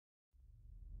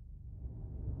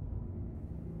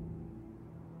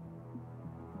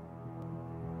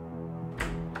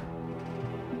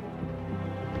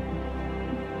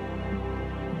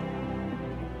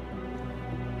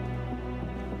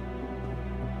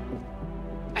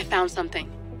found something.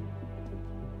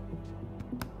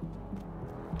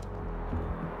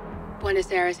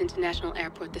 Buenos Aires International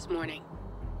Airport this morning.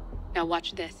 Now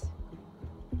watch this.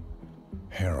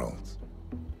 Heralds.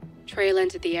 Trail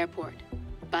ends at the airport,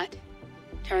 but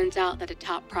turns out that a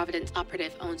top Providence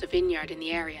operative owns a vineyard in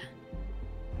the area.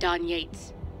 Don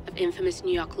Yates, of infamous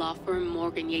New York law firm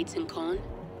Morgan, Yates & Cohn.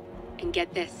 And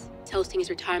get this, it's hosting his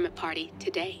retirement party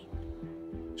today.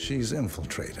 She's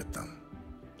infiltrated them.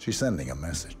 She's sending a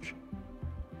message.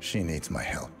 She needs my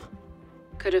help.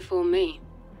 Could have fooled me.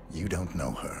 You don't know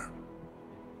her.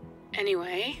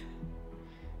 Anyway,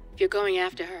 if you're going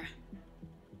after her,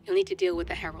 you'll need to deal with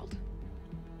the Herald.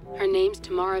 Her name's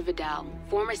Tamara Vidal,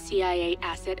 former CIA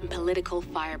asset and political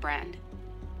firebrand.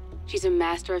 She's a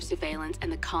master of surveillance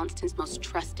and the Constant's most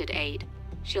trusted aide.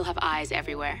 She'll have eyes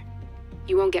everywhere.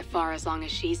 You won't get far as long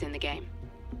as she's in the game.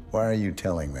 Why are you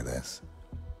telling me this?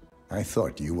 I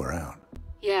thought you were out.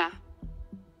 Yeah.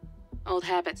 Old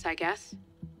habits, I guess.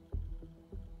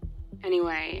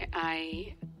 Anyway,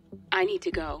 I need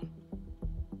to go.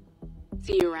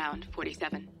 See you around,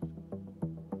 47.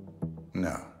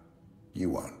 No, you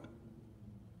won't.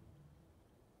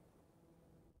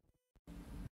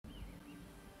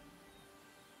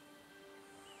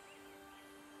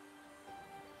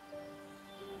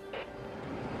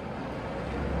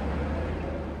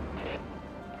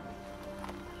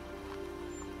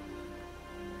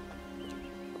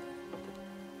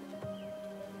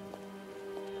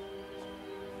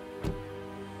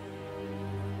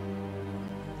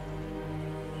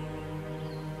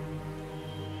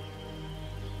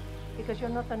 Because you're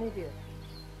not an idiot.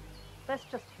 Let's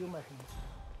just humor him.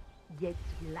 Yates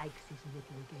likes his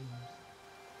little games.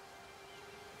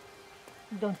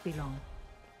 Don't be long.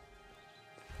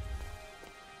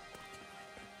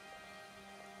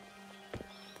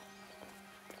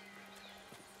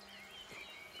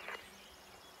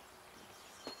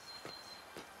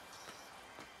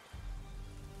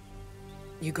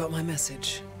 You got my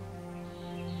message.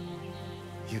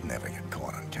 You'd never get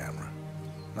caught on camera.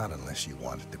 Not unless you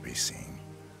wanted to be seen.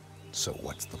 So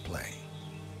what's the play?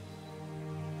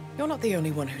 You're not the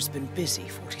only one who's been busy,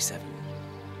 47.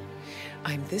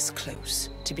 I'm this close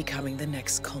to becoming the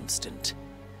next Constant.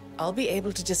 I'll be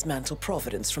able to dismantle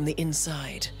Providence from the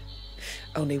inside.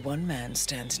 Only one man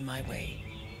stands in my way.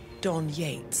 Don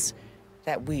Yates.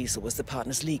 That weasel was the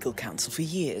partner's legal counsel for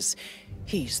years.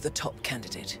 He's the top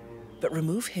candidate. But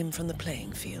remove him from the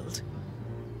playing field.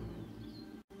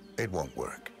 It won't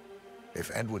work. If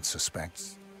Edward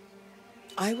suspects...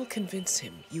 I will convince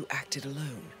him you acted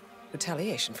alone.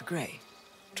 Retaliation for Gray.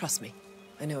 Trust me,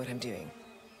 I know what I'm doing.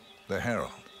 The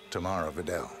Herald, Tamara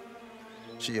Vidal.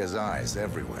 She has eyes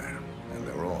everywhere, and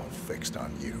they're all fixed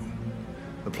on you.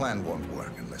 The plan won't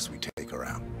work unless we take her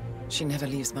out. She never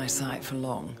leaves my side for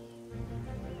long.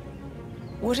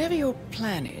 Whatever your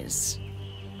plan is,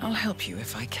 I'll help you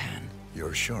if I can.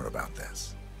 You're sure about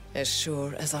this? As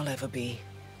sure as I'll ever be.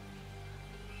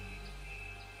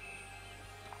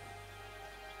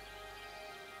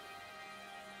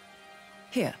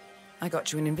 Here, I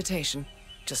got you an invitation,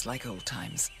 just like old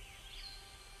times.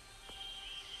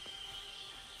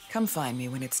 Come find me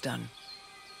when it's done.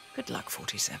 Good luck,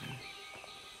 47.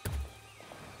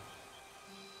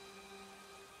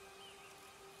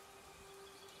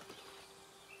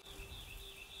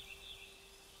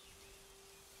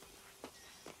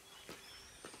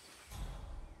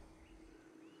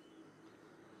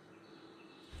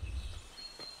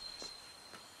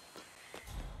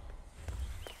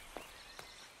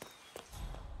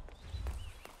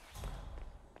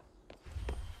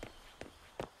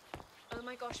 Oh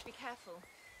my gosh, be careful.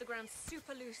 The ground's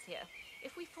super loose here.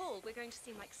 If we fall, we're going to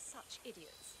seem like such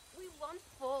idiots. We won't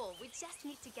fall. We just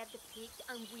need to get the peak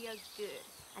and we are good.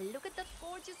 And look at that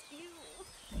gorgeous view.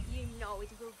 You know it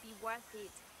will be worth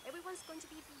it. Everyone's going to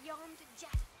be beyond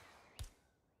just...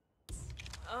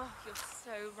 Oh, you're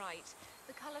so right.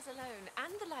 The colors alone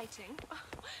and the lighting. Oh,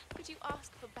 could you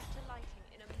ask for better lighting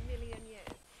in a million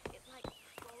years? It's like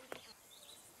golden...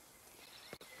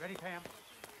 Ready, Pam?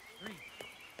 3,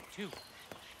 2,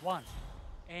 1,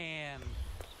 and...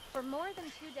 For more than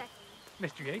 2 decades...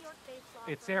 Mr. Yates?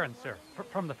 It's Aaron, sir,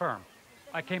 from the firm.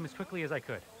 I came as quickly as I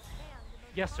could.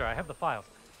 Yes, sir, I have the files.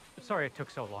 Sorry it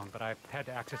took so long, but I had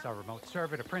to access our remote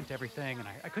server to print everything, and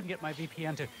I couldn't get my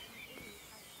VPN to...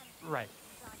 Right.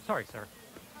 Sorry, sir.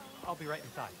 I'll be right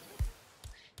inside.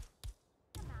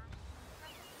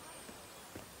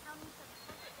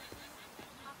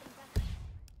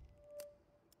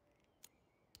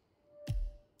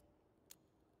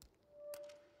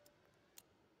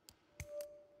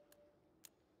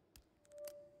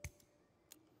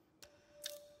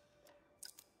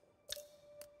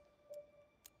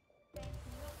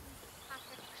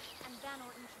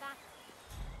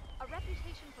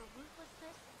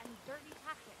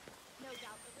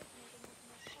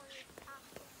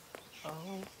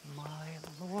 Oh my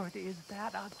lord, is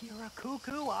that a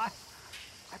Cuckoo? I've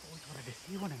always wanted to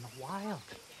see one in the wild.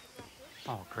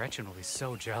 Oh, Gretchen will be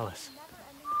so jealous.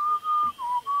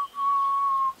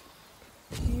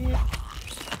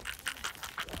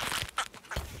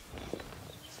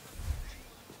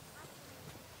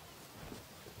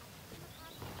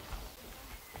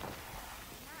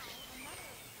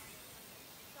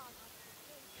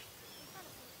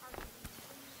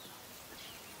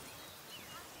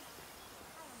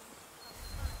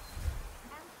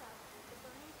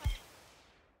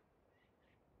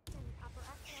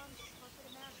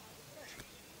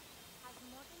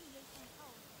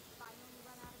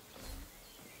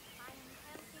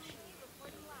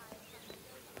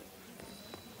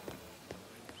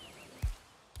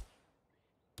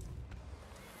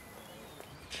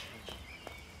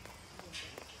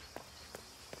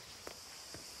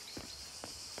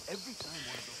 Every time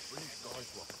one of those British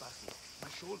guards walk past me, my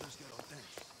shoulders get all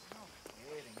tense. No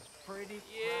kidding, it's pretty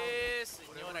Yes,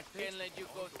 senor, I can't let you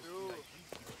go through.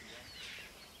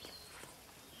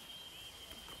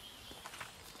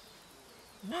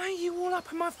 Why are you all up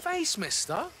in my face,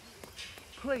 mister?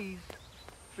 Please,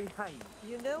 behave.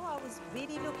 You know, I was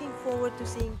really looking forward to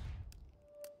seeing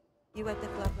you at the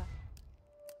club.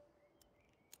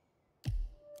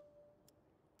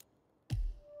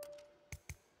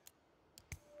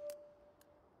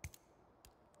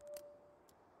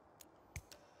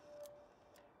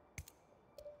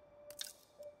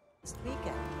 Last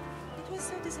weekend. It was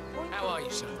so disappointing. How are you,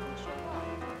 sir?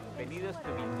 Bienvenidos to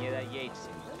Viñeda Yates,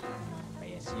 senor.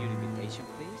 May I see your invitation,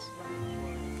 please?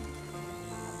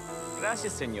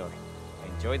 Gracias, senor.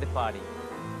 Enjoy the party.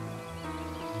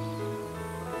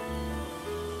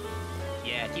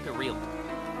 Yeah, keep it real.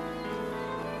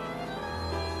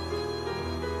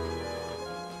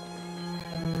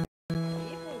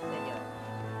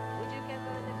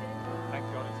 Thank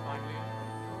God it's finally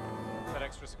in. That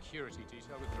extra security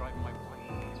detail was driving my wife.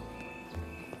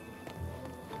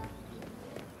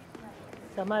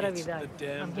 Tamara Vidal.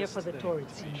 I'm here for the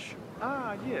tourists.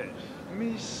 Ah, yes.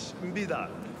 Miss Vidal.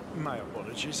 My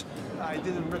apologies. I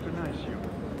didn't recognize you.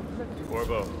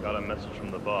 Corvo, got a message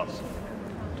from the boss.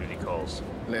 Duty calls.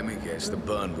 Let me guess, the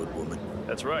Burnwood woman.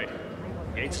 That's right.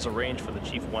 Yates has arranged for the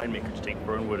chief winemaker to take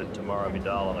Burnwood and Tamara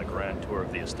Vidal on a grand tour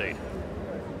of the estate.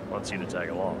 Wants you to tag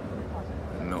along.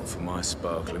 Not for my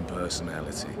sparkling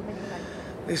personality.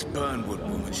 This Burnwood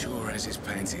woman sure has his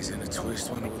panties in a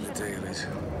twist. Wonder what the deal is.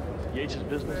 Yates'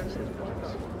 business is his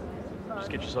business. Just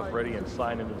get yourself ready and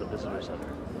sign into the visitor center.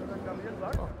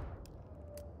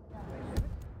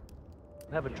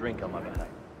 Have a drink on my behalf.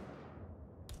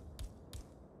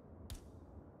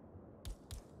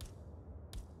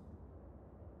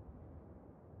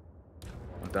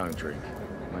 I don't drink.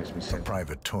 Makes me sick. A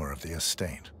private tour of the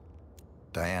estate.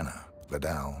 Diana,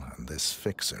 Vidal, and this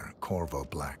fixer, Corvo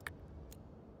Black.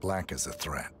 Black is a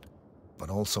threat, but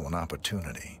also an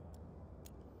opportunity.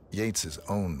 Yates's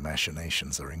own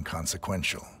machinations are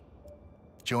inconsequential.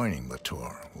 Joining the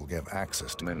tour will give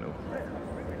access to Mental.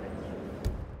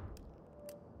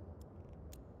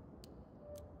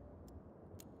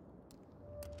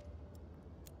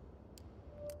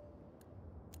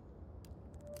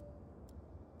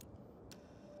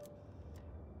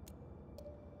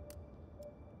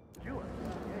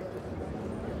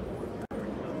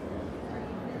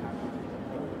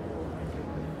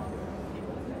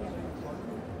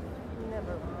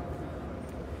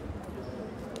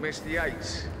 Mr.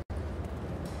 Yates.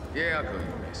 Yeah, I got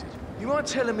your message. You mind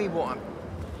telling me what I'm...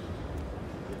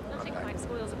 Nothing quite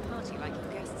spoils a party like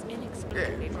your guests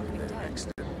inexplicably dropping dead.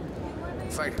 Accident.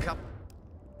 In fact, a couple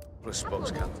of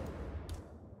spots come.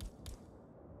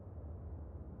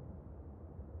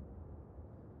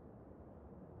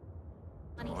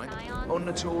 Right. On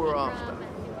the tour after.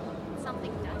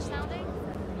 Something Dutch sounding?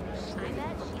 I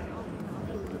bet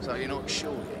she... So you're not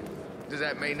sure yet? Does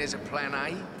that mean there's a plan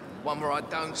A? One where I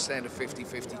don't stand a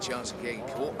 50-50 chance of getting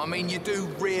caught? I mean, you do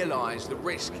realise the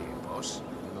risk here, boss.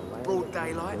 Broad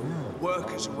daylight,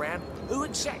 workers around. Who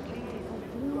exactly?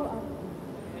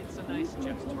 It's a nice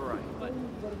jest, right? But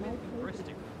hubristic,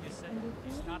 you said.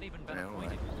 It's not even been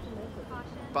appointed.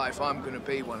 But if I'm going to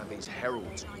be one of these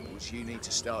heralds, you need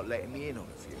to start letting me in on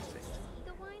a few things.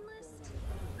 The wine list?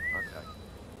 Okay.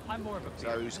 I'm more of a So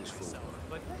who's this for?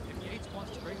 But if Yates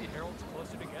wants to bring the heralds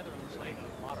closer together and play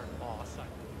modern boss, I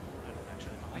don't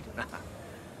actually mind.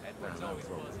 Edward's always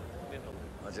was a bit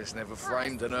of I just never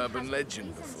framed an urban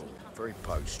legend before. Very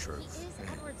post-truth.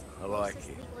 I like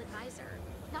it. Legal advisor.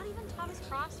 Not even Thomas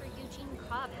Cross or Eugene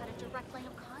Cobb had a direct line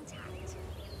of contact.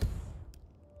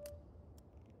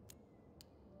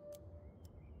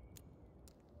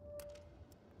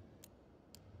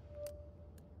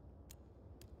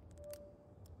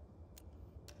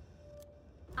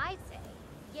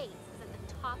 Yates is at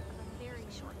the top of a very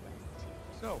short list.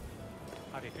 So,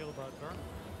 how do you feel about Vernon?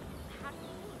 How do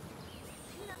you mean?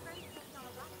 She's not very good on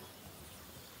a rocket.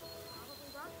 Probably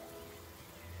rocket.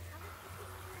 How would you think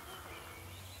he would do it?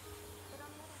 But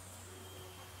on the other hand,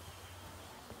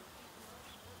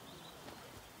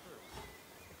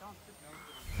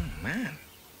 Oh, man.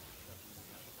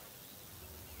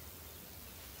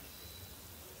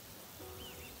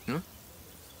 Huh?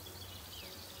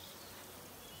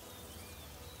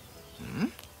 Hmm?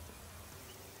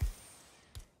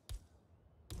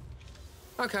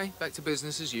 Okay, back to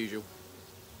business as usual.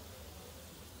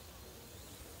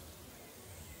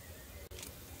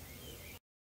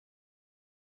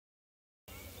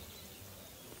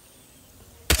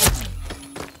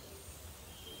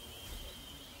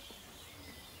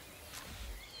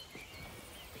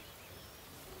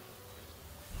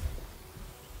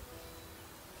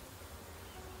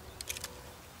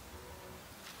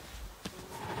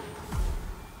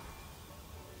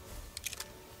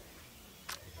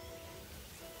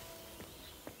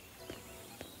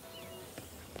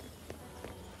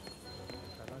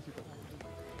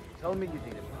 Tell me you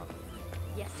didn't, Pablo.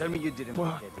 yes. Tell me you didn't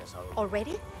forget the asado.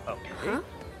 Already? Okay. Huh?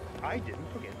 I didn't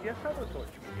forget the asado torch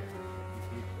you did.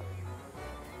 You did,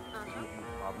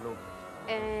 Pablo.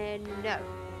 No.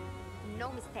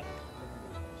 No mistake.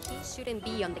 He shouldn't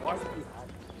be on the guest list.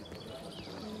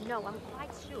 No, I'm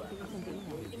quite sure.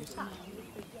 In fact,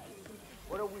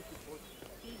 What are we supposed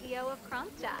to do? CEO of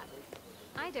Kromstadt.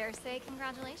 I dare say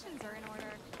congratulations are in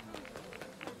order.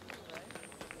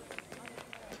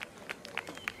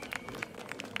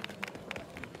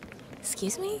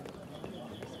 Excuse me?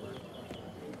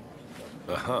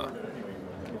 Uh-huh.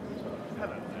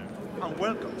 Hello there, and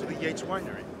welcome to the Yates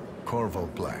Winery. Corvo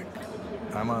Black.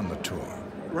 I'm on the tour.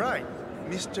 Right,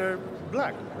 Mr.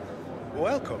 Black.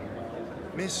 Welcome.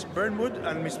 Miss Burnwood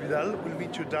and Miss Vidal will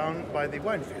meet you down by the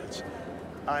wine fields.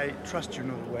 I trust you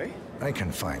know the way. I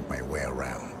can find my way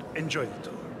around. Enjoy the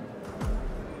tour.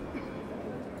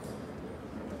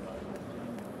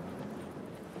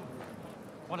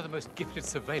 One of the most gifted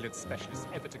surveillance specialists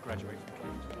ever to graduate from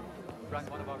Cambridge. Ran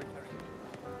one of our interrogators.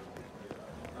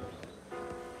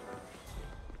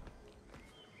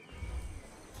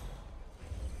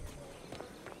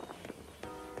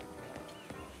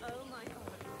 Oh my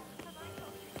god. Have I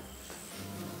got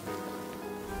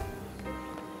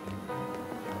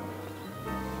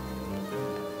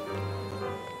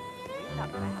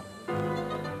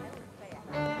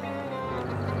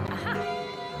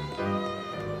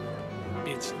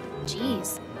It's...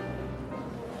 Jeez.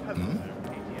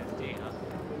 PTSD, huh?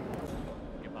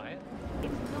 You buy it?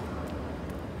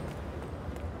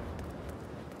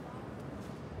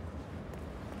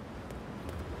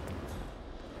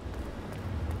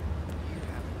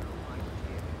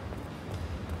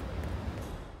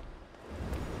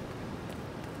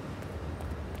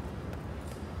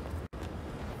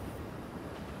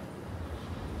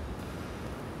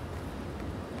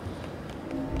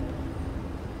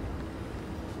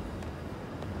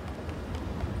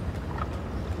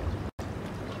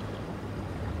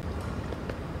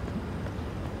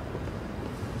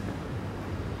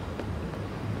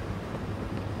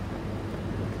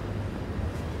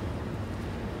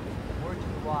 More to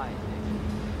the wide.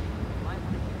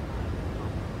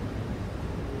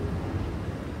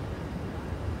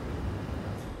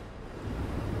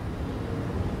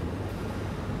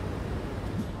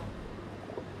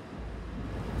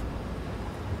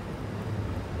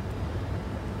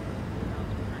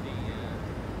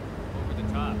 Over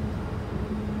the top.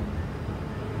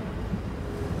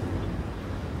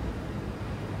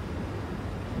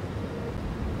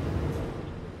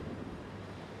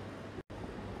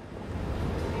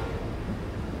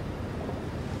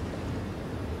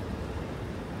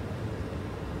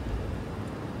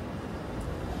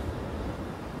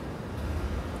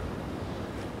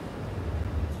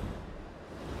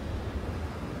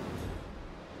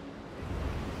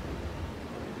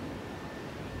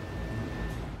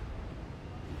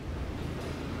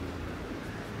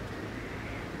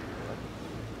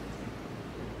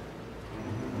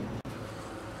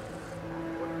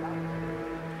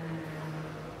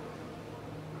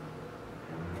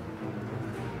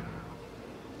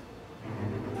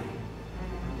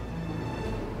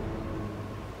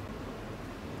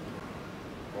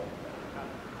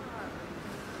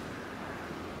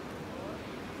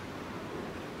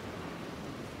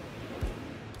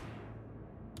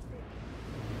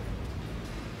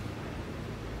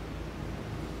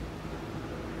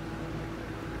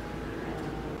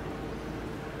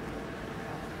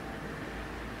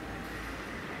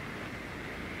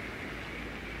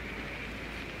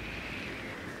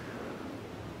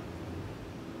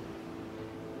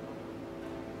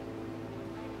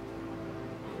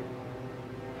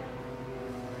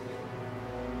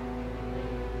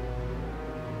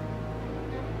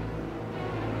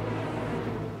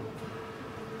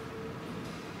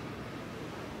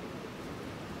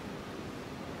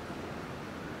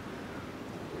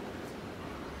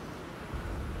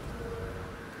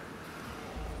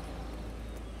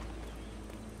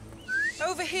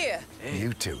 over here. Hey.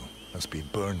 You two must be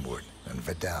Burnwood and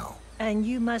Vidal. And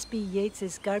you must be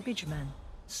Yates's garbage man.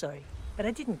 Sorry, but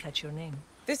I didn't catch your name.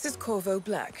 This is Corvo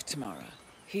Black, Tamara.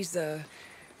 He's the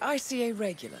ICA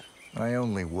regular. I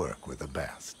only work with the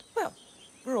best. Well,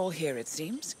 we're all here, it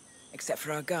seems. Except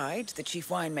for our guide, the chief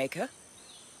winemaker.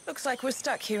 Looks like we're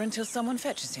stuck here until someone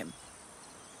fetches him.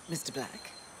 Mr.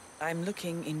 Black, I'm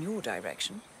looking in your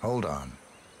direction. Hold on.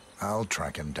 I'll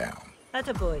track him down.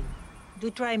 Attaboy. Do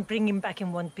try and bring him back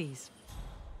in one piece.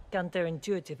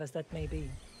 Counterintuitive as that may be.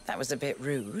 That was a bit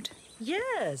rude.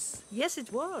 Yes. Yes,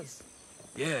 it was.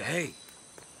 Yeah, hey.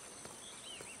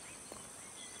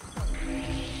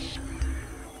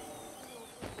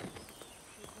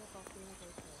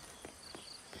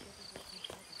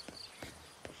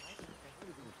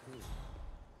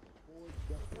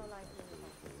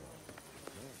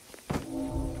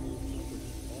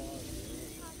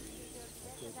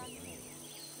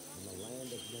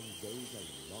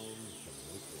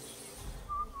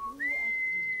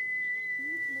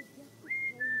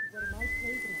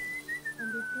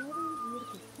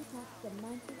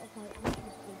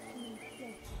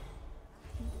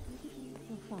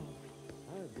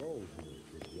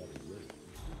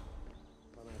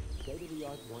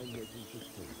 State-of-the-art winemaking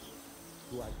facility.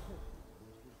 To our test,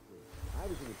 I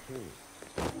was in a team.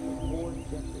 For 4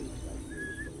 decades I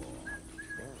created the law.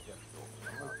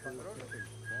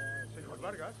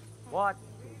 What?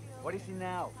 What is it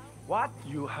now? What?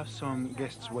 You have some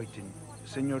guests waiting.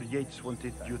 Senor Yates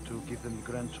wanted you to give them the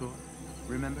grand tour.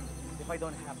 Remember? If I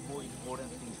don't have more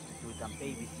important things to do than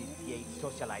babysit Yates'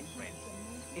 socialite friends.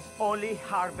 It's only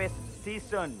harvest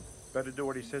season. Better do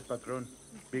what he says, Patron.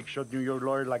 Big shot New York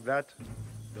lawyer like that.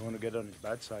 Don't want to get on his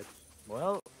bad side.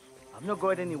 Well, I'm not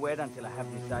going anywhere until I have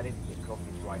decided if the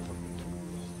coffee's right for me.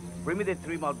 Bring me the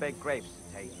 3 Malbec grapes,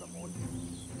 taste Ramon.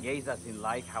 Yates doesn't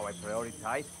like how I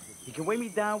prioritize. He can weigh me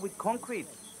down with concrete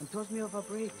and toss me off a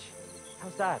bridge.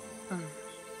 How's that?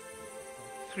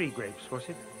 3 grapes, was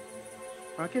it?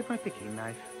 I'll get my picking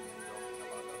knife.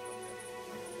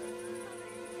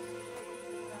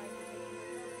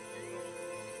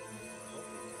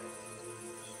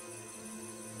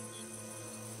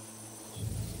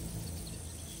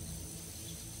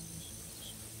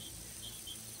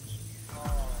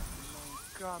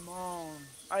 Come on.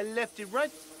 I left it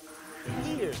right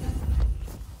here.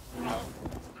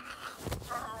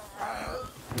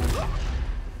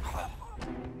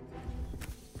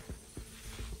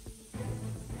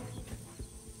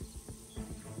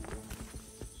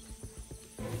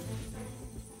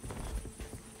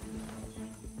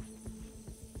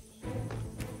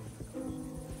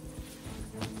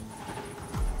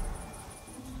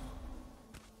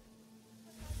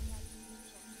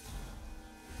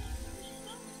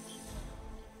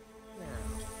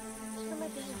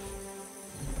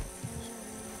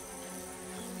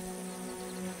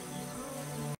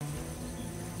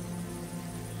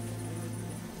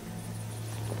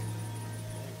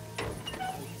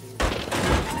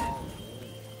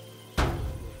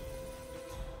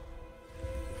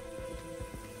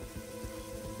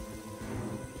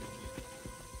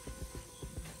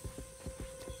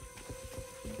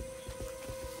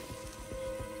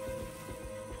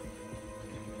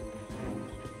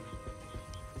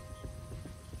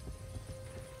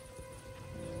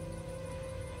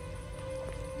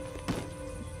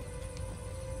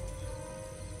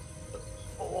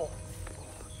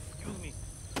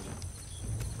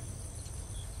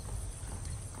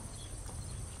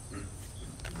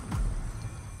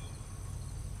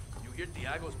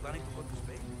 Diago's planning to put to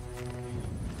Spain.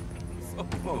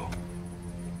 Oh.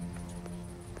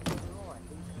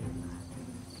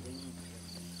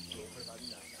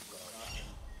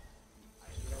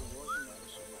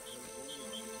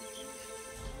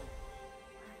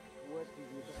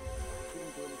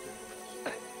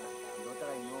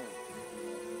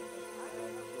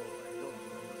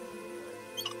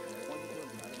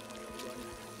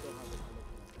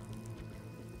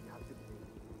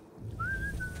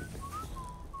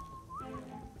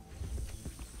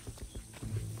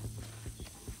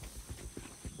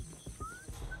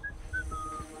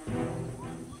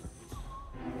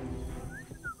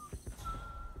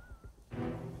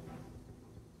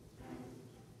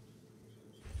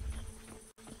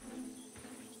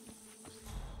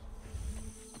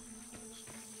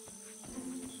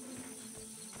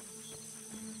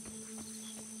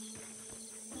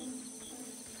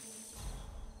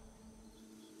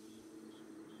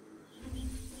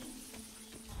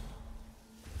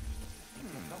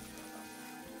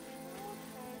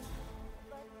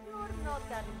 Not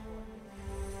that important.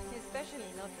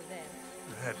 Especially not to them.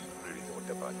 I hadn't really thought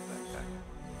about it like that.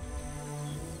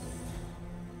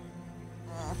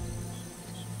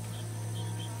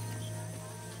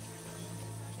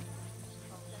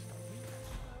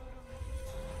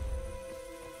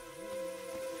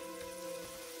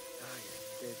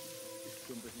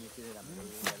 tiene la menor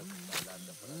idea de lo que está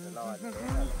hablando. Para hacer la bandera,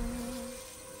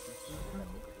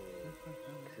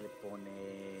 que se le pone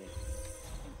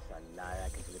ensalada,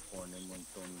 que se le pone un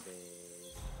montón de...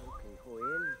 Creo que dijo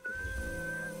él, que se le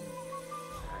ponían...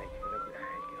 Ay, qué era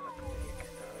la tontería que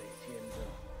estaba diciendo.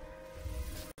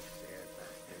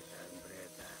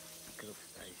 Breta, creo que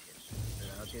está diciendo.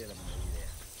 Pero no tiene la menor idea.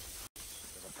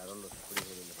 Le bajaron los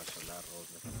frijoles, le pasó el arroz,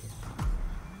 le pasó...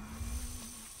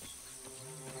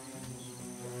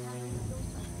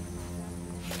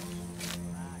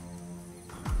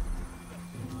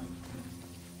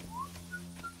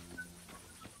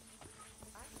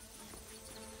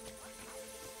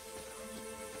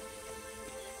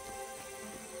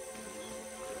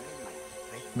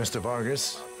 Mr.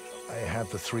 Vargas, I have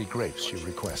the 3 grapes you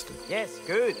requested. Yes,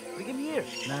 good. Bring him here.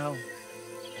 Now,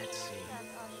 let's see.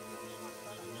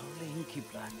 Lovely inky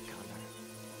black color.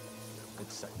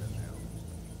 Good sight.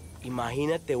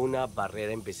 Imagínate una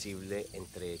barrera invisible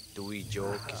entre tú y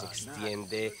yo que se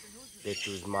extiende de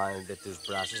tus manos, de tus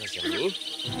brazos hacia mí.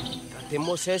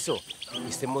 Tratemos eso y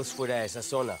estemos fuera de esa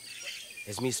zona.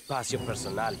 Es mi espacio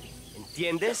personal.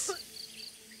 ¿Entiendes?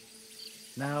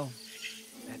 Now,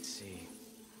 let's see.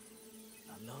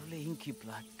 A lovely inky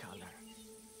black color.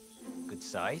 Good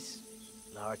size,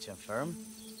 large and firm.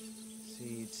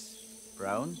 Seeds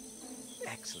brown.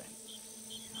 Excellent.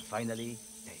 And finally,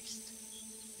 taste.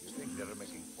 You think they're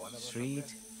making fun of us?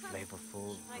 Sweet,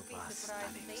 flavorful, robust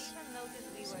tannins.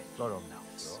 Some floral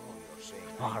notes.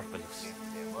 Marvelous.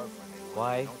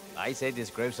 Why, I say these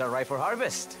grapes are ripe for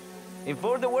harvest.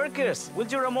 Inform the workers, will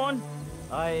you, Ramon?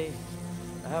 I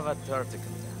have a turf to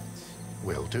conduct.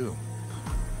 Will do.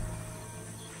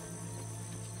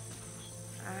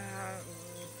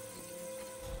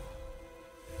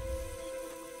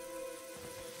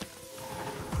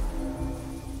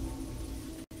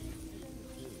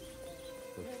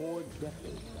 For 4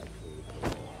 decades I traded for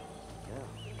oil. Now,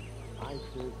 I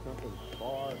serve something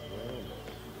far grander.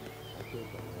 I serve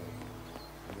the land.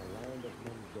 In the land of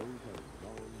Mendoza,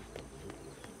 long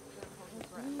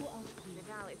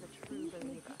Vidal is a true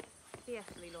believer,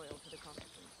 fiercely loyal to the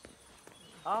Constance.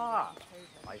 Ah,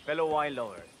 my fellow wine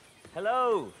lovers.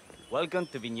 Hello. Welcome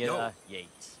to Viñeda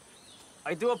Yates.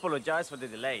 I do apologize for the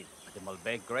delay. The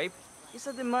Malbec grape is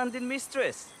a demanding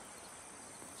mistress.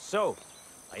 So,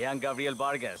 I am Gabriel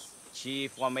Vargas,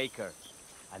 Chief Winemaker,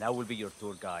 and I will be your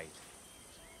tour guide.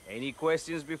 Any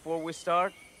questions before we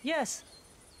start? Yes,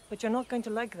 but you're not going to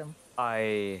like them.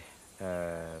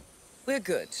 We're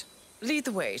good. Lead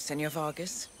the way, Senor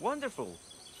Vargas. Wonderful.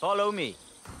 Follow me.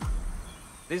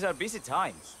 These are busy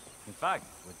times. In fact,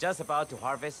 we're just about to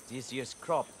harvest this year's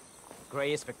crop.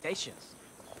 Great expectations.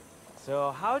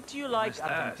 So, how do you like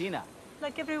Argentina?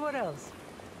 Like everywhere else,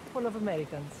 full of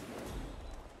Americans.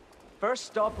 First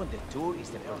stop on the tour is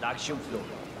the production floor,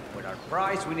 where our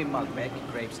prize-winning Malbec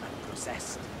grapes are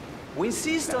processed. We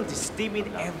insist on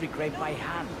steaming every grape by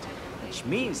hand, which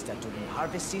means that during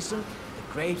harvest season,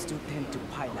 the grapes do tend to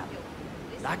pile up.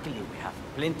 Luckily, we have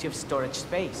plenty of storage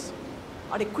space.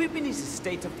 Our equipment is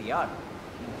state-of-the-art,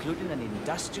 including an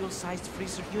industrial-sized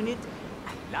freezer unit,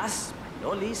 and last but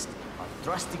not least, a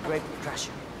trusty grape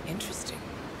crusher. Interesting.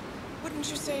 Wouldn't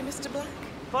you say, Mr. Black?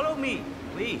 Follow me,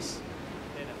 please.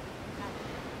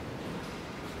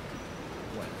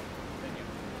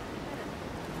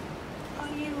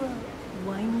 Are you a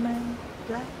wine man,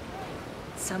 Black?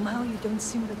 Somehow you don't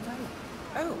seem the type.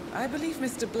 Oh, I believe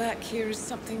Mr. Black here is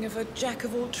something of a jack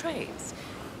of all trades.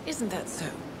 Isn't that so?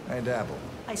 I dabble.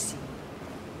 I see.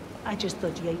 I just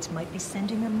thought Yates might be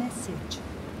sending a message.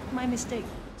 My mistake.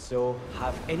 So,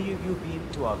 have any of you been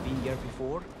to a vineyard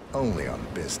before? Only on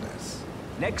business.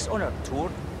 Next on our tour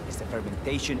is the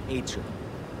fermentation atrium,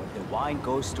 where the wine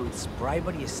goes through its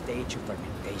primary stage of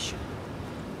fermentation.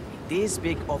 In these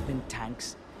big open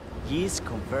tanks, yeast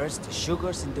converts the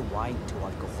sugars in the wine to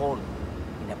alcohol,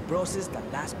 in a process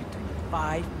that lasts between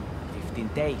 5 and 15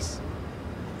 days.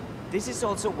 This is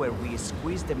also where we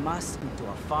squeeze the mass into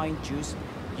a fine juice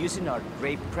using our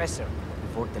grape presser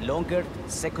before the longer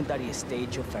secondary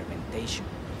stage of fermentation.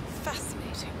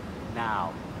 Fascinating.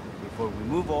 Now, before we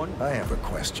move on... I have a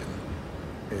question.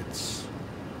 It's...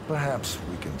 perhaps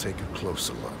we can take a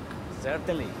closer look.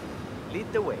 Certainly.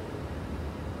 Lead the way.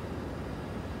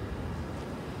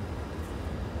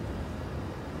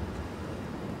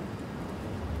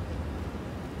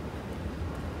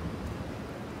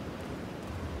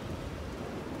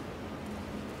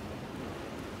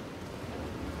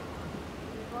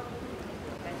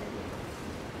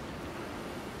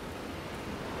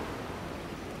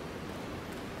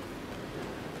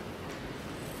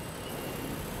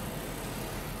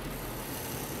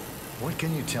 What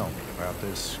can you tell me about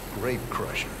this grape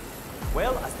crusher?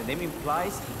 Well, as the name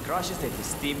implies, it crushes the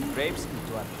steamed grapes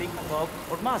into a thick fog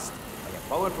or must by a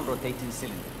powerful rotating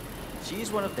cylinder. She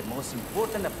is one of the most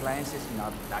important appliances in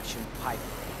our production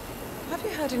pipeline. Have you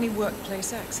had any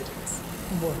workplace accidents?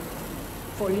 What?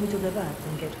 Fall into the vat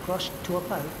and get crushed to a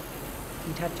pulp?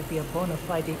 He'd have to be a bona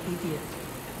fide idiot.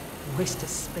 Waste of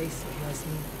space, if you ask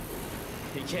me.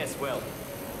 Yes, well,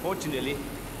 fortunately,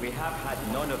 we have had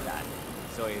none of that.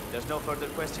 So if there's no further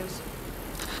questions...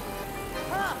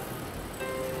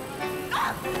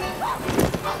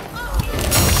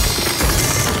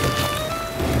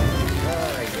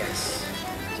 Yes.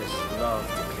 Just love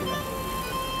to clean up all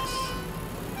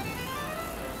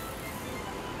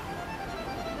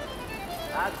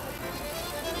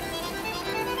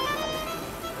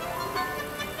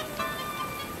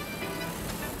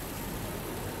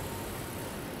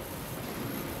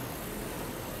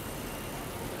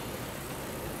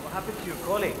What happened to your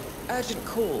colleague? Urgent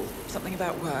call. Something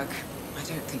about work. I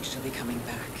don't think she'll be coming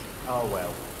back. Oh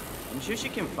well. I'm sure she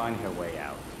can find her way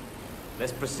out.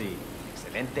 Let's proceed.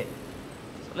 Excelente.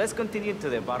 So let's continue to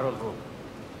the barrel room.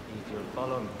 If you'll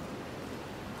follow me.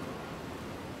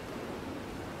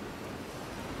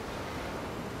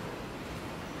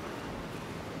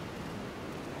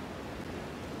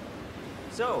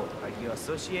 So, are you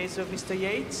associates of Mr.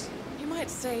 Yates? You might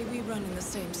say we run in the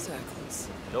same circles.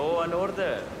 Law and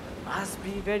order. Must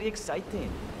be very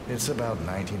exciting. It's about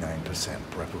 99%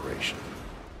 preparation.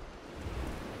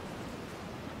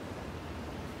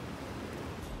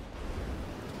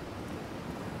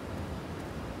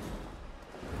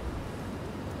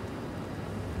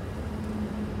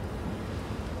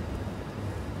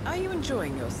 Are you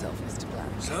enjoying yourself, Mr. Black?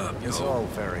 What's up, yo? It's all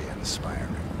very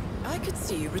inspiring. I could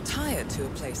see you retired to a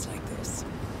place like this.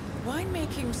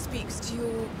 Winemaking speaks to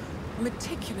your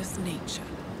meticulous nature.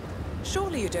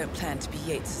 Surely you don't plan to be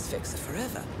Yates's fixer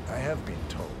forever. I have been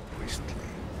told recently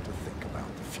to think about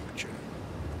the future.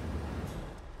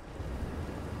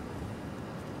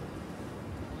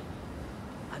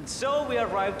 And so we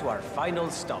arrive to our final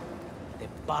stop, the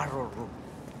barrel room.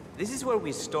 This is where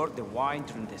we store the wine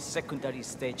during the secondary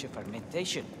stage of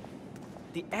fermentation.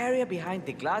 The area behind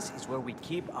the glass is where we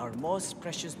keep our most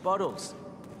precious bottles,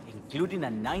 including a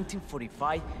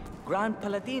 1945 Grand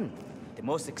Paladin, the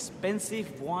most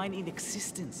expensive wine in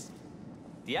existence.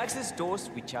 The access doors,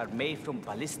 which are made from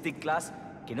ballistic glass,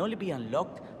 can only be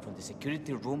unlocked from the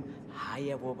security room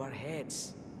high above our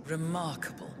heads.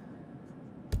 Remarkable.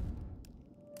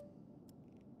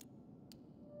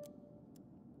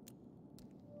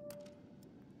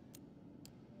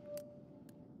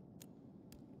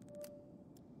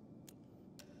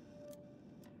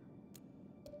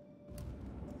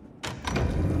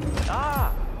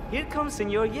 Here comes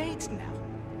Senor Yates now.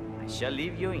 I shall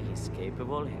leave you in his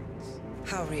capable hands.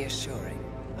 How reassuring.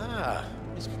 Ah,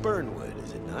 Miss Burnwood,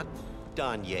 is it not?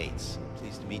 Don Yates.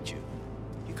 Pleased to meet you.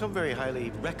 You come very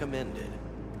highly recommended.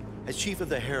 As Chief of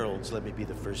the Heralds, let me be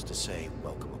the first to say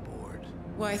welcome aboard.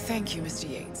 Why, thank you, Mr.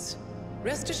 Yates.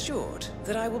 Rest assured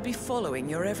that I will be following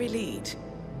your every lead.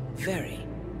 Very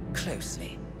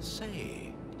closely.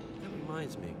 Say, that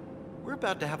reminds me. We're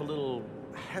about to have a little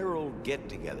Herald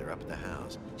get-together up at the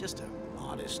house. Just a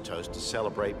modest toast to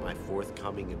celebrate my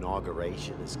forthcoming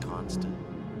inauguration as Constant.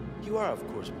 You are, of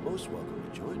course, most welcome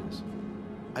to join us.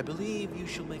 I believe you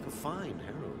shall make a fine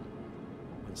Herald,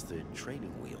 once the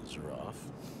training wheels are off.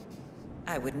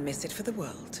 I wouldn't miss it for the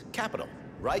world. Capital.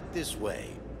 Right this way,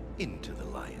 into the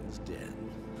lion's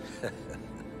den.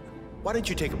 Why don't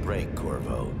you take a break,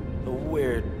 Corvo?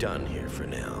 We're done here for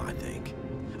now, I think.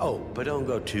 Oh, but don't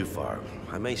go too far.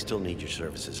 I may still need your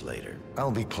services later. I'll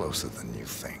be closer than you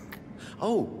think.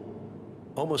 Oh,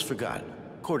 almost forgot.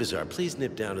 Cortazar, please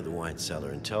nip down to the wine cellar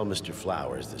and tell Mr.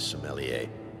 Flowers, the sommelier,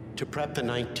 to prep the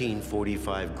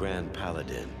 1945 Grand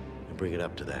Paladin and bring it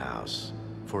up to the house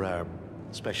for our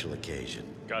special occasion.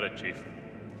 Got it, Chief.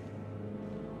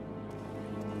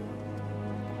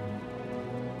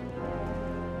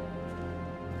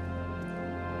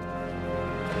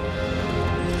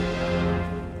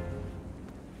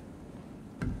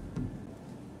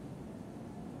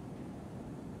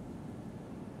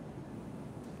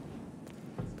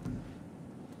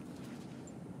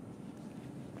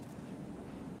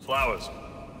 Flowers.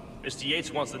 Mr.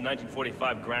 Yates wants the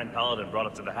 1945 Grand Paladin brought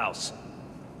up to the house.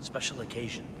 Special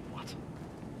occasion. What?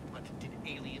 Did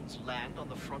aliens land on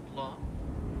the front lawn?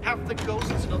 Have the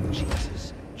ghosts of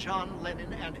Jesus, John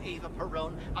Lennon, and Eva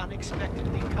Perón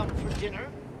unexpectedly come for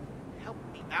dinner? Help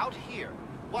me out here.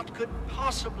 What could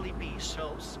possibly be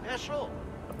so special?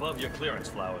 Above your clearance,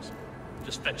 Flowers.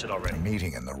 Just fetch it already. A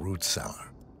meeting in the root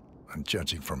cellar. And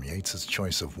judging from Yates's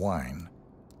choice of wine,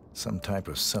 some type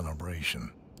of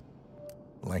celebration.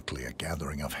 Likely a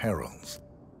gathering of heralds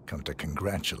come to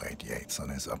congratulate Yates on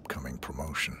his upcoming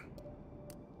promotion.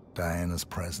 Diana's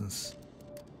presence,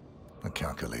 a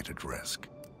calculated risk.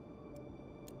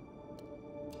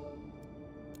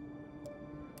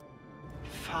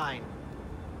 Fine.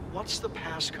 What's the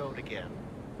passcode again?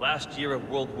 Last year of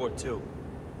World War II.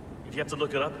 If you have to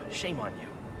look it up, shame on you.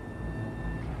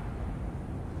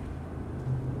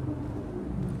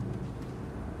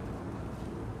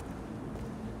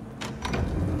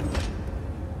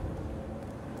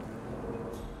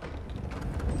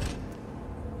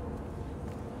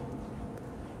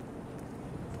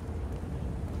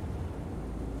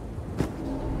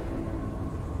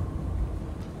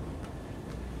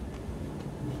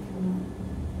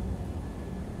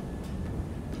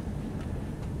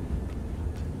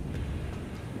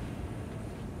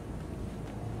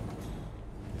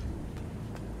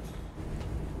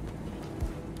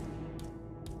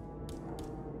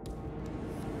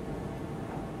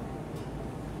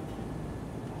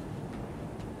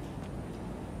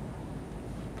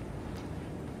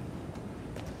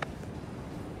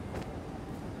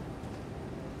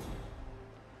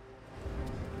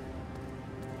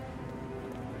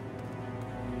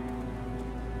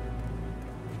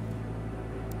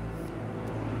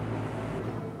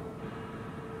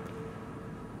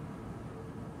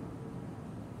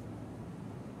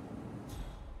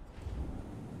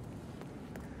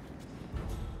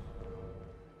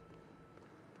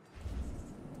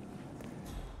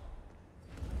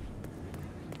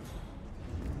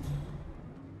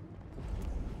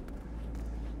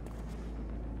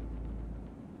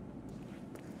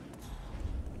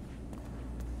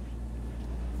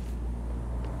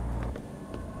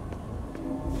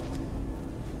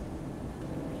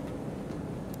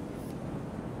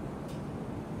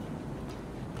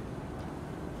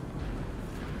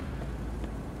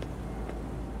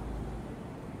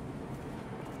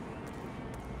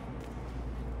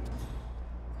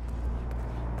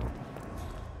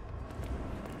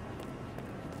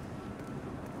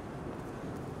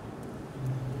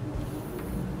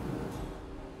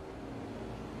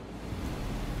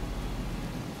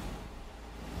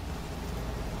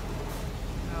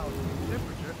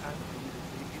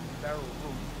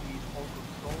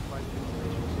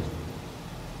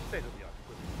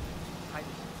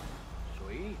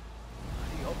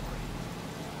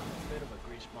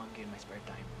 In my spare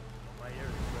time. My area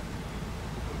is ready.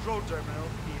 The control terminal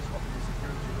is off the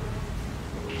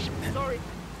security. Sorry,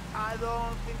 I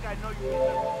don't think I know you either.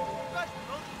 You guys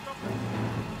know this stuff?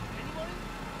 Anybody?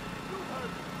 You heard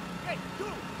me. Hey,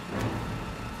 you!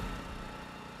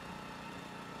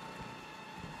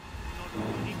 No,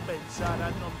 ni pensar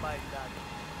a non bailar.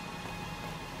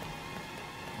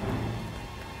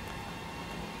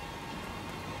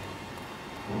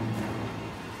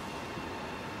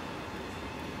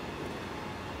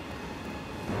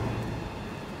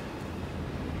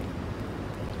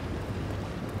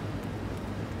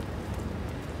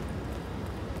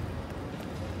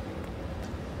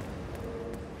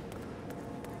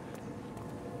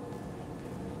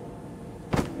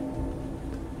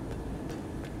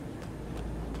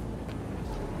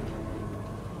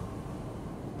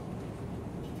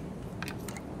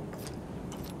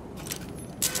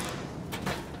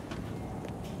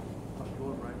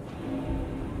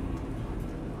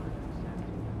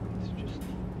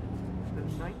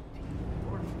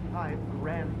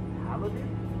 Grand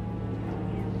Paladin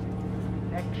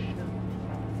is action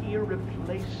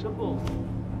irreplaceable.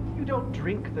 You don't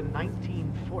drink the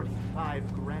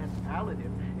 1945 Grand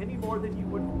Paladin any more than you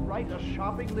would write a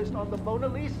shopping list on the Mona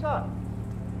Lisa.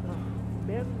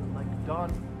 Men like Don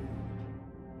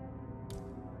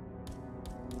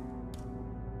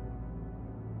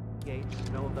Yates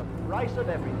know the price of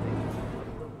everything,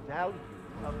 but the value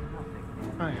of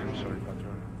nothing. I am sorry,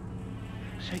 Patron.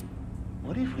 Say,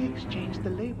 what if we exchange the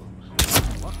labels?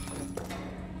 What?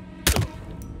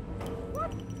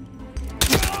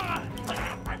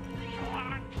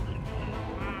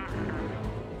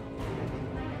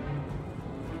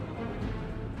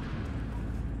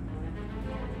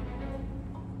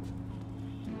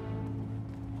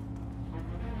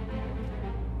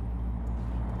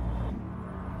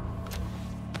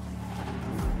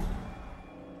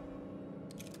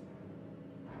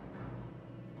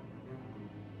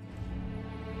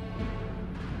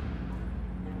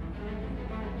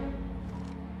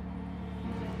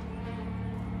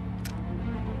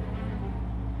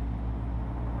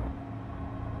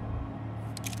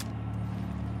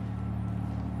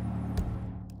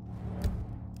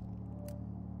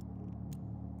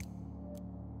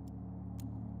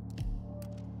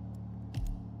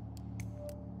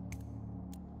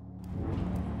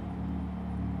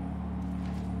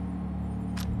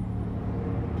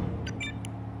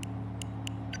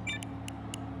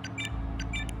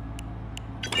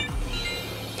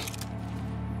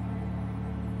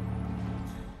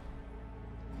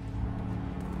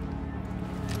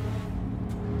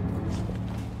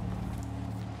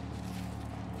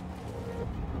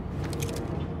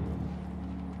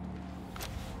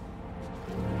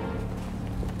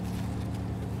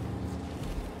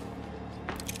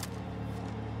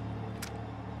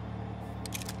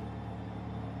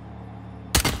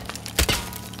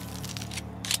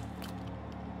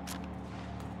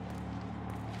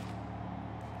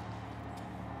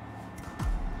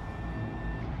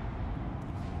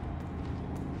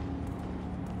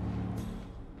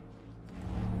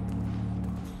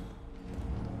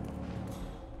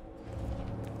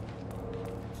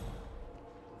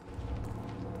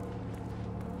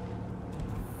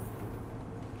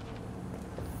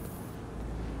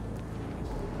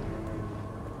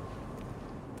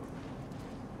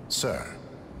 Sir,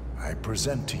 I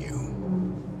present to you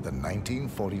the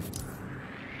 1940...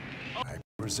 I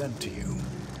present to you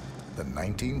the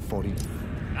 1940...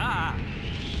 Ah!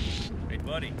 Hey,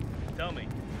 buddy, tell me,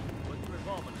 what's your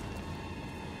involvement?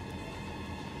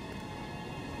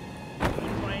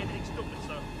 Don't try anything stupid,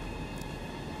 son.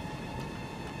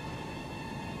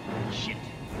 Shit.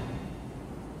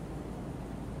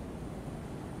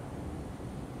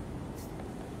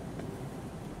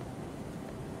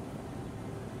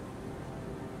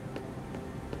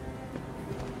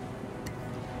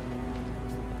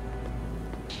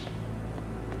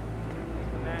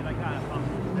 Man, I got a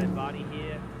fucking dead body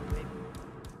here.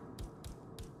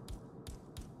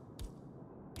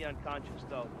 Be unconscious,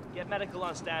 though. Get medical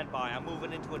on standby. I'm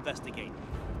moving in to investigate.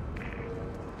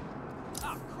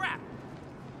 Oh, crap!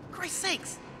 Christ's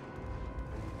sakes!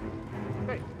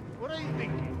 Hey, what are you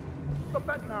thinking? Stop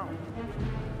that now.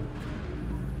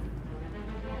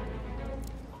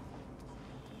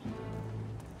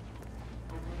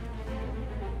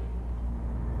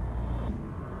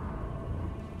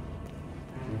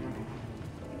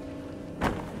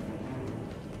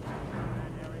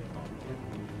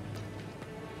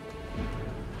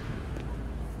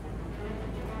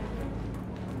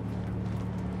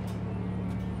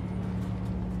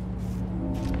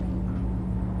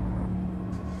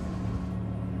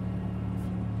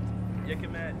 Yeah,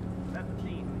 command. That's the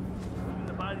scene. Moving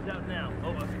the bodies out now.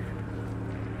 Over.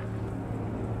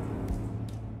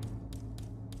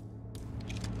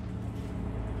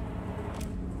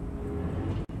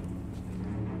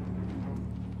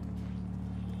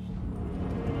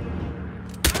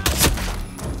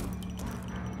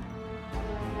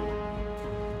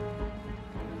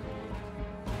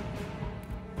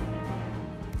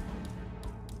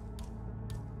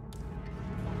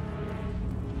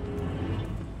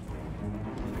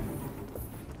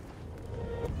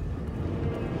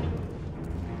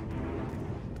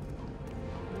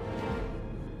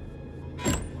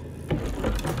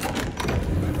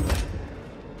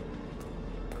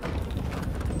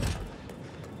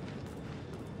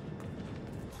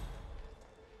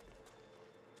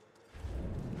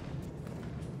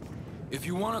 If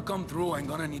you want to come through, I'm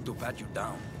gonna need to pat you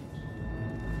down.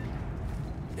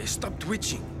 Hey, stop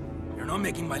twitching. You're not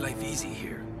making my life easy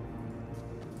here.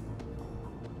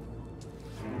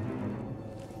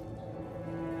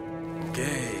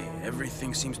 Okay,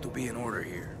 everything seems to be in order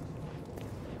here.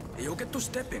 Hey, you'll get to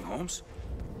stepping, Holmes.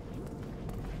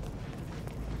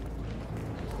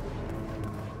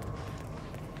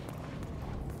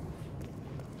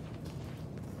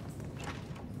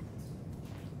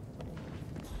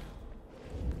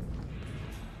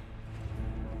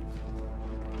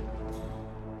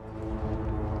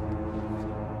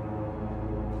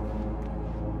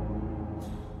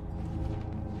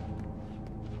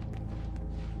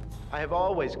 I have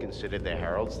always considered the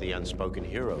heralds the unspoken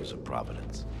heroes of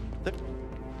Providence.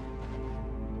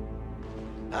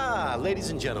 Ladies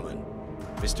and gentlemen,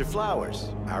 Mr. Flowers,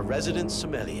 our resident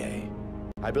sommelier.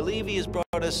 I believe he has brought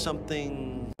us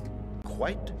something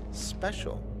quite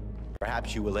special.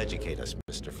 Perhaps you will educate us,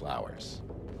 Mr. Flowers.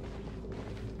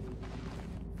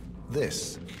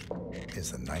 This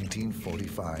is the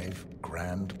 1945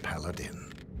 Grand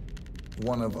Paladin,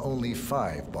 one of only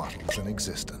 5 bottles in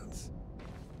existence.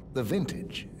 The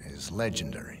vintage is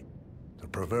legendary, the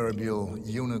proverbial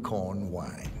unicorn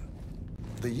wine.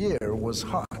 The year was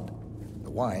hot,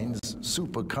 the wine's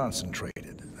super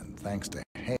concentrated, and thanks to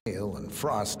hail and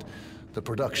frost, the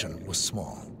production was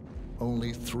small.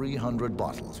 Only 300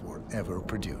 bottles were ever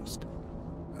produced.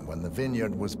 And when the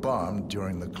vineyard was bombed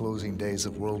during the closing days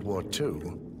of World War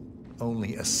II,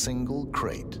 only a single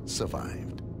crate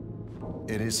survived.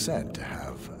 It is said to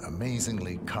have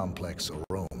amazingly complex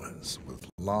aromas with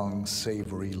long,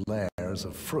 savory layers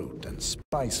of fruit and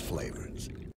spice flavors,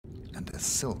 and a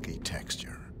silky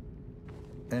texture.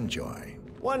 Enjoy.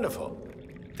 Wonderful.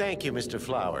 Thank you, Mr.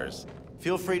 Flowers.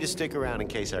 Feel free to stick around in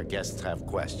case our guests have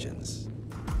questions.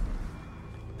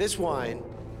 This wine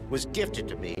was gifted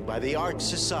to me by the Art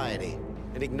Society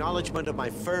in acknowledgement of my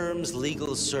firm's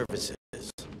legal services.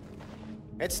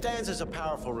 It stands as a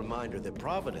powerful reminder that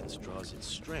Providence draws its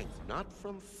strength not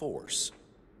from force,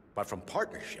 but from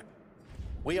partnership.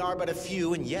 We are but a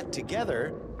few, and yet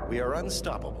together we are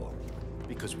unstoppable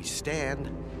because we stand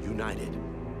united.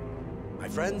 My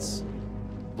friends,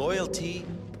 loyalty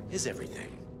is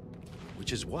everything,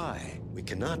 which is why we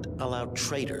cannot allow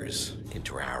traitors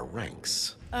into our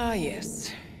ranks. Ah,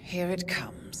 yes. Here it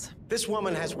comes. This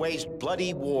woman has waged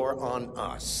bloody war on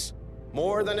us.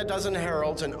 More than a dozen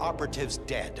heralds and operatives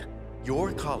dead.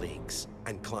 Your colleagues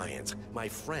and clients, my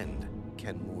friend,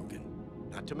 Ken Morgan.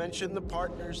 not to mention the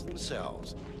partners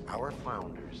themselves, our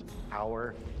founders,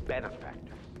 our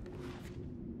benefactors.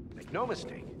 Make no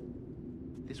mistake,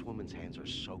 this woman's hands are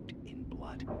soaked in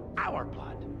blood, our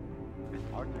blood. And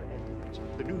Arthur Edwards,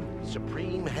 the new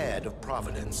supreme head of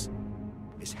Providence,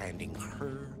 is handing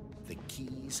her the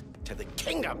keys to the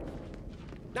kingdom.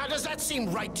 Now, does that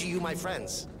seem right to you, my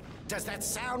friends? Does that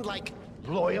sound like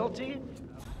loyalty?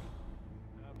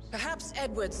 Perhaps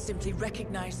Edwards simply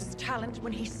recognizes talent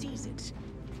when he sees it.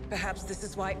 Perhaps this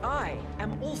is why I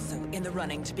am also in the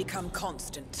running to become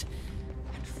constant.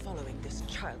 And following this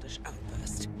childish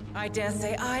outburst, I dare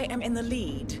say I am in the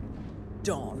lead.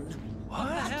 Dawn. What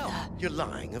the hell? You're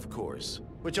lying, of course.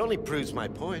 Which only proves my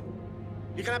point.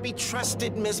 You cannot be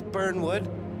trusted, Miss Burnwood.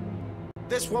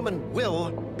 This woman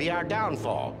will be our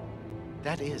downfall.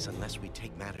 That is, unless we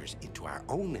take matters into our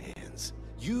own hands.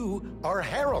 You are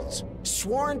heralds,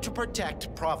 sworn to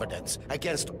protect Providence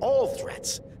against all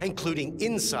threats, including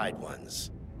inside ones.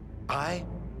 I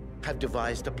have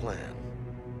devised a plan.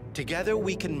 Together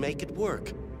we can make it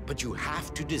work, but you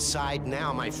have to decide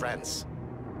now, my friends.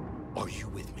 Are you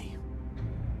with me?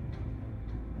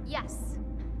 Yes.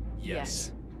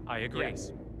 Yes. I agree.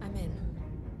 Yes. I'm in.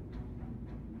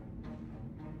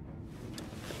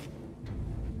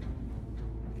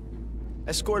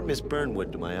 Escort Miss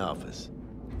Burnwood to my office.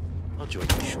 I'll join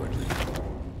you shortly.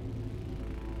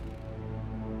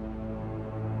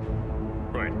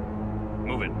 Right.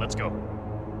 Move it. Let's go.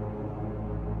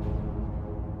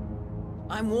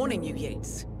 I'm warning you,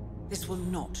 Yates. This will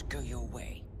not go your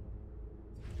way.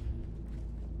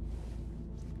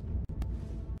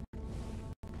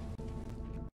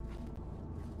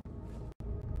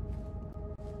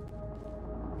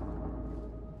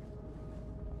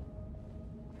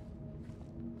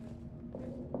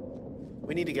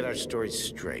 We need to get our stories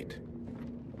straight.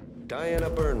 Diana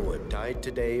Burnwood died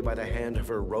today by the hand of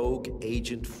her rogue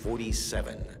Agent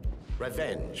 47.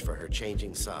 Revenge for her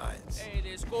changing sides. Hey,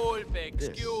 disculpe,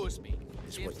 excuse me.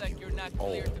 Seems like you're not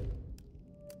clear to...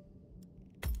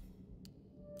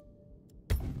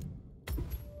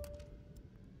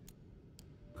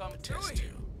 Come through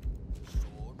here.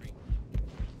 Sorry.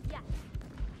 Yeah.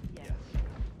 Yes.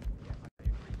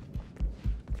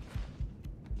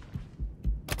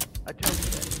 I tell you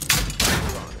that,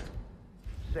 Your Honor,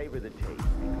 savor the taste because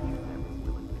you never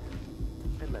will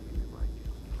again. And let me remind you,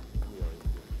 we are in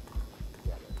this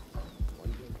together.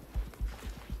 One day.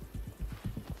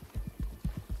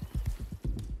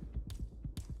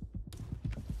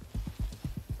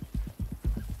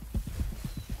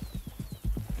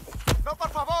 ¡No, por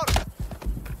favor!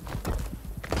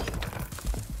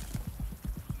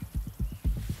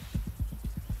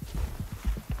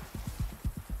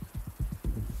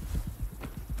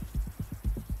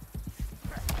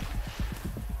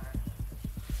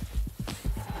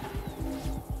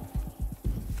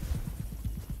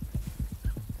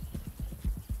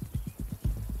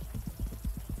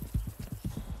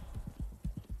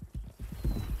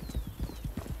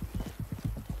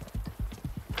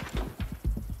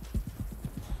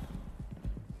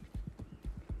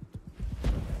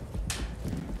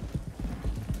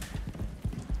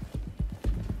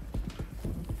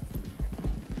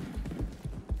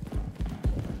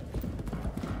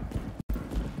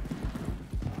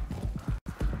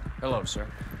 Hello, sir.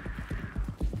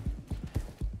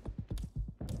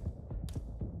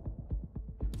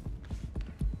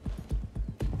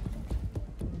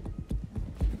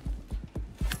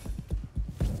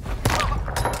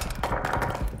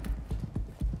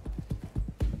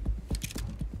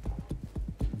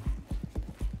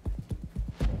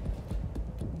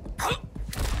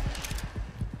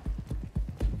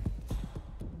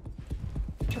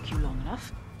 Took you long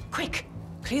enough. Quick!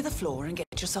 Clear the floor and get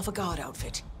yourself a guard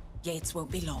outfit. Yates won't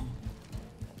be long.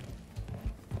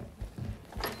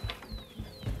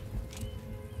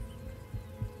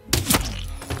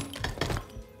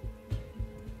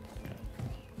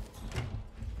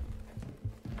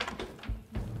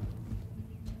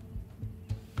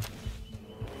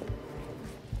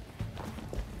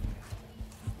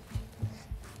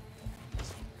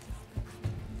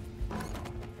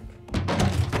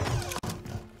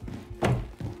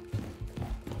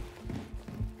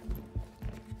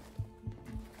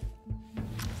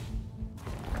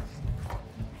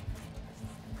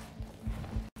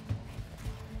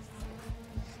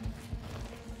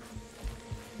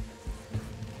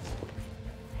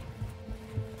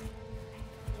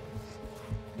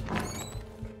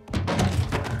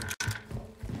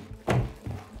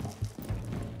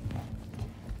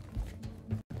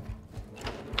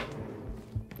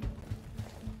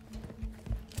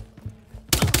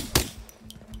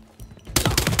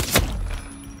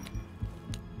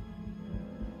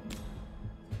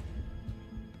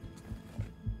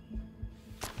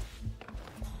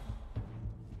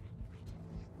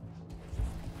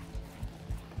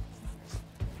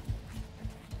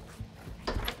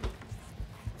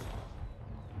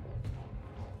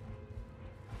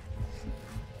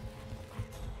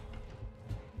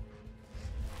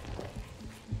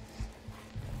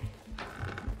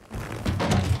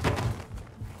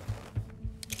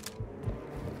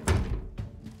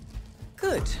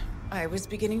 Good. I was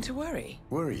beginning to worry.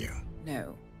 Were you?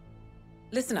 No.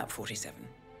 Listen up, 47.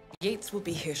 Yates will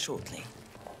be here shortly.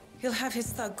 He'll have his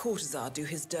thug courtesan do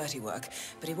his dirty work,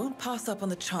 but he won't pass up on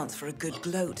the chance for a good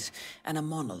gloat and a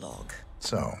monologue.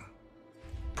 So,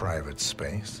 private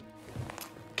space?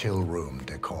 Kill room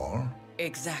decor?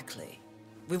 Exactly.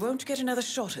 We won't get another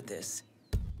shot at this.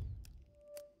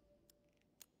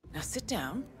 Now sit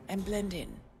down and blend in.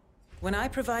 When I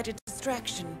provide a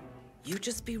distraction, you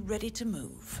just be ready to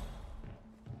move.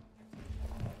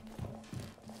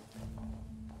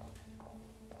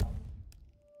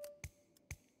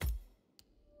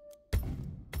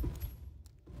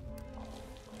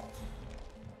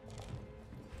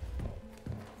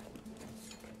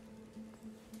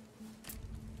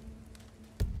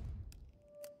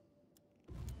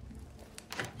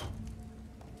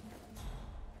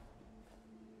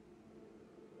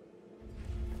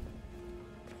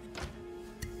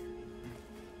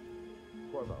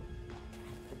 Corvo,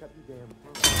 pick up your damn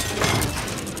phone.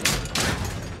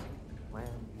 Plan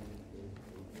B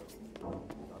is a go.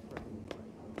 Stop pressing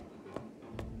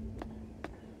play.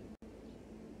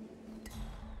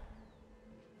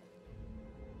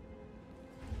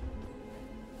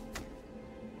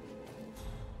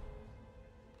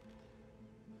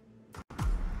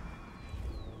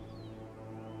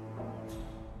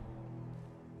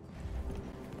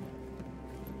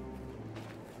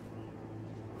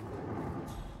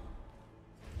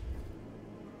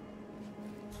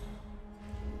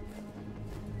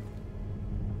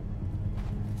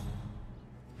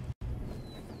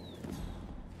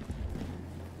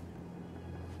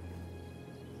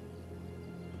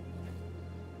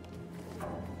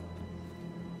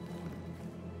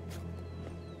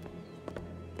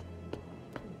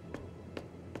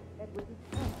 Edward is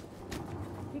smart.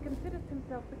 He considers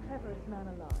himself the cleverest man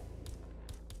alive.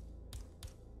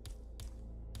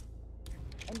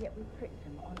 And yet we tricked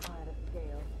him on either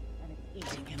scale, and it's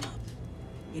Eating him up.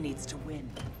 He needs to win.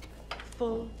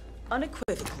 Full,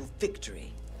 unequivocal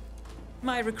victory.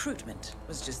 My recruitment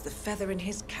was just the feather in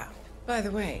his cap. By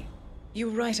the way, you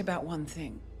were right about one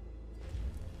thing.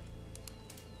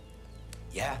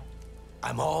 Yeah?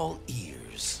 I'm all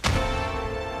ears.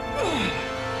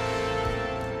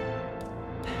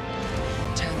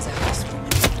 Turns out this woman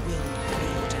will be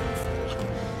your downfall.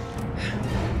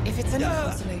 If it's any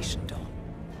consolation, Don,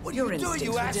 What are your you doing, instincts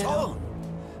you were dead asshole? on.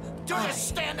 Don't I just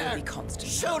stand will there! be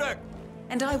constant. Shoot her!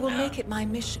 And I will make it my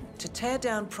mission to tear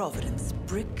down Providence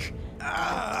brick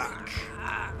by brick.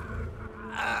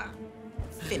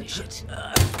 Finish it.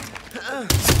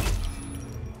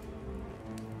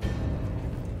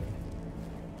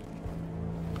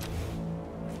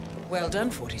 Well done,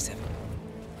 47.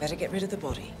 Better get rid of the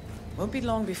body. Won't be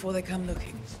long before they come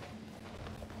looking.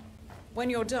 When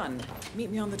you're done, meet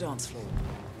me on the dance floor.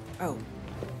 Oh,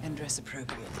 and dress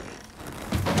appropriately.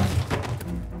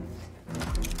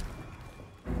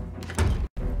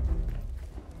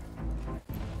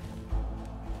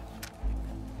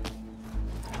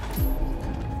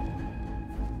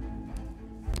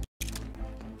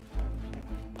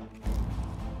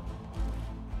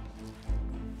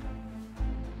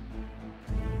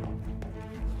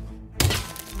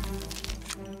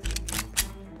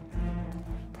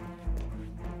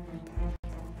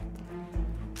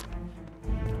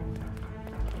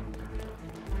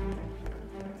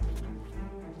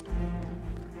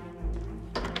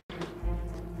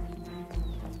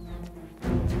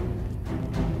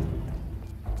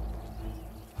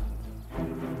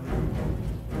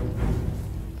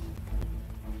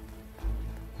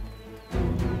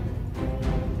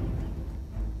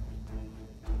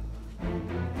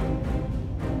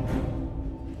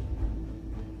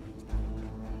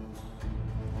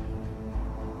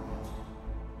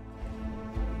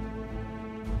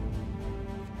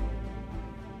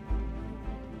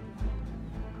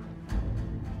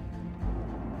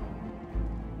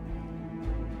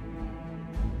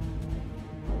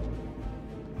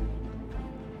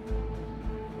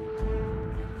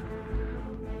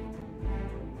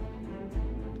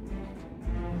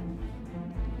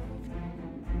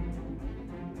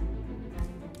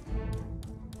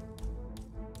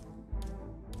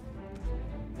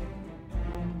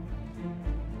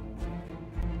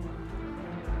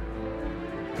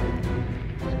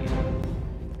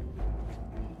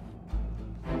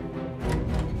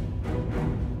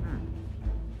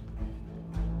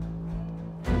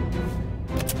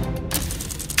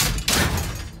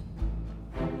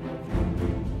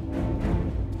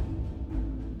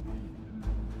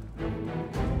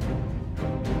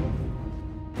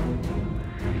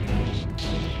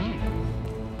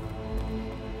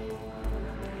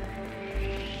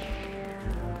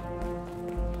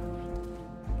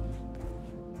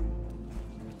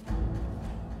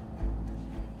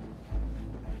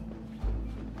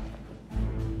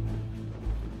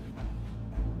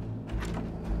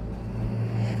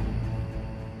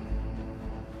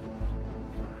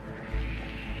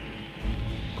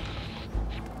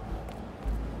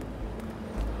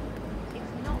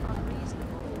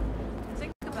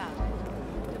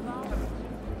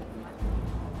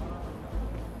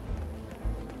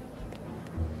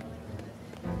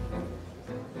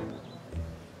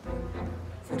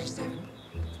 47.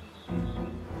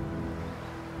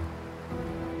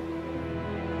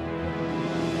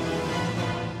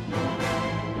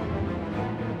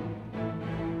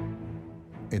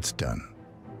 It's done.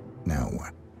 Now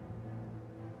what?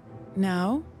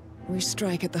 Now, we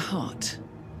strike at the heart.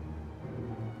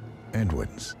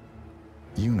 Edwards.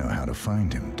 You know how to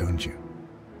find him, don't you?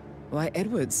 Why,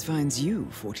 Edwards finds you,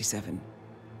 47.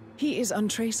 He is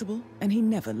untraceable, and he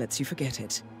never lets you forget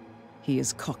it. He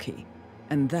is cocky,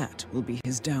 and that will be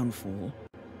his downfall.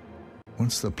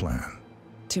 What's the plan?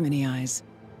 Too many eyes.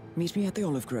 Meet me at the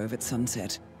Olive Grove at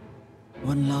sunset.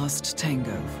 One last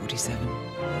tango,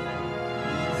 47.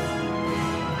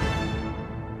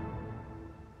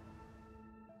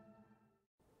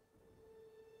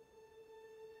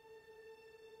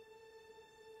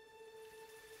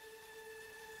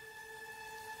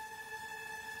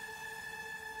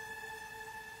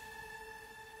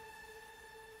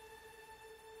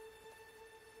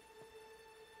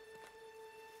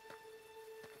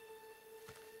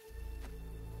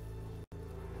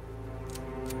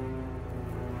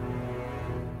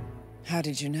 How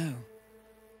did you know?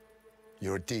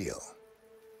 Your deal.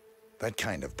 That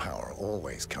kind of power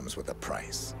always comes with a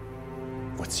price.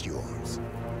 What's yours?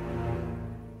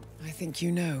 I think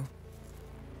you know.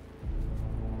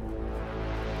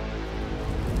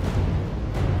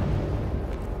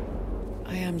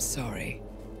 I am sorry.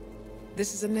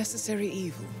 This is a necessary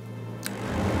evil.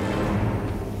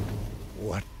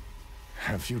 What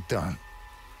have you done?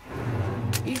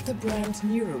 Ether brand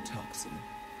neurotoxin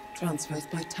transfers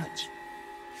by touch.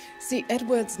 See,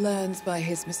 Edwards learns by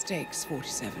his mistakes,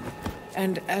 47.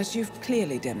 And as you've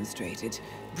clearly demonstrated,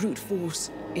 brute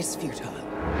force is futile.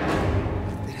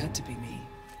 It had to be me.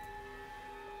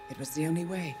 It was the only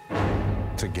way.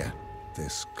 To get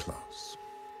this close.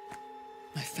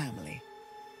 My family.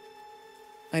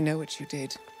 I know what you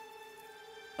did.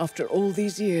 After all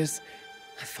these years,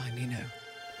 I finally know.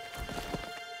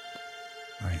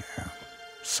 I am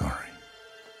sorry.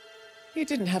 You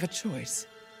didn't have a choice.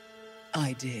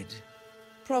 I did.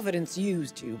 Providence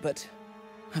used you, but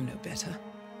I'm no better.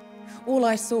 All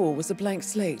I saw was a blank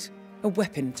slate, a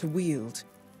weapon to wield.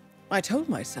 I told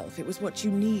myself it was what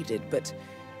you needed, but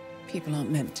people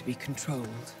aren't meant to be controlled.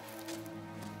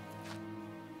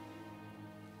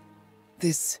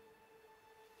 This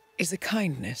is a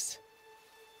kindness.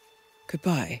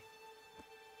 Goodbye,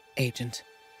 Agent.